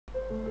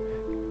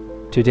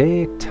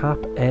Today, TAP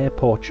Air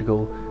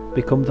Portugal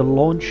become the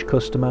launch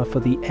customer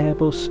for the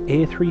Airbus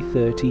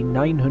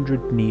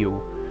A330-900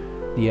 NEO.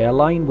 The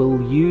airline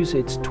will use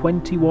its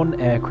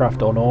 21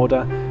 aircraft on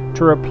order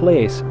to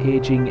replace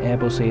aging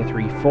Airbus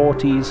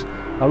A340s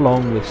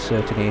along with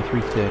certain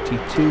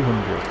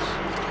A330-200s.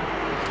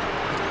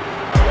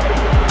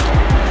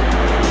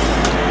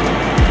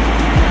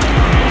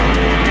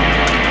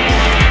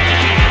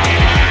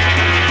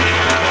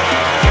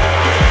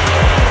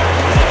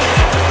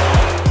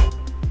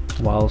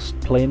 Whilst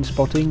plane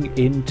spotting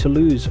in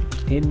Toulouse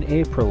in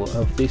April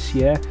of this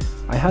year,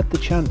 I had the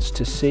chance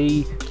to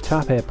see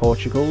TAP Air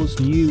Portugal's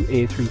new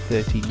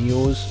A330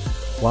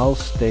 Neos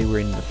whilst they were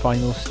in the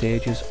final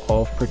stages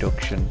of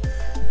production.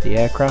 The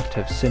aircraft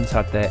have since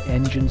had their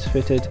engines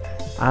fitted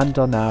and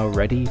are now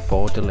ready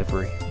for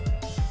delivery.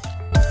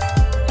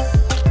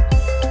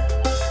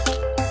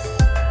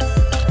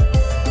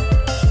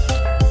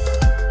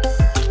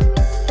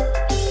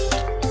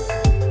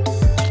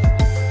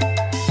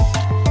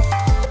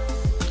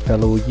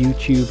 Fellow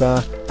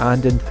YouTuber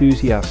and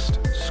enthusiast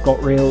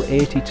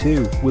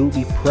ScotRail82 will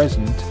be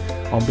present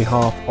on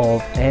behalf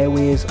of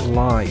Airways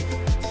Live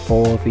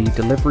for the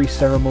delivery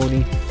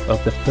ceremony of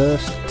the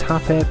first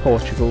TAP Air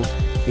Portugal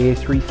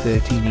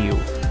A330 Neo.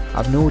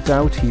 I've no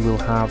doubt he will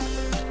have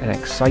an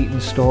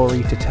exciting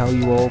story to tell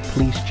you all.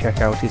 Please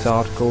check out his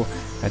article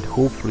and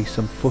hopefully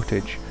some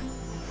footage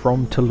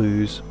from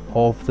Toulouse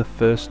of the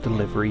first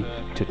delivery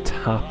to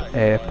TAP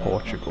Air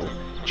Portugal.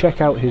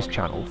 Check out his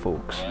channel,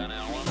 folks.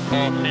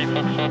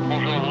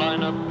 Bonjour,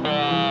 line up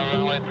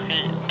runway 3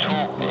 to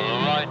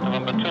right,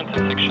 November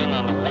 20 section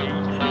and wait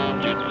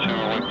due to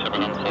wave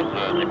turbulence of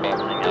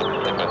departing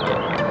at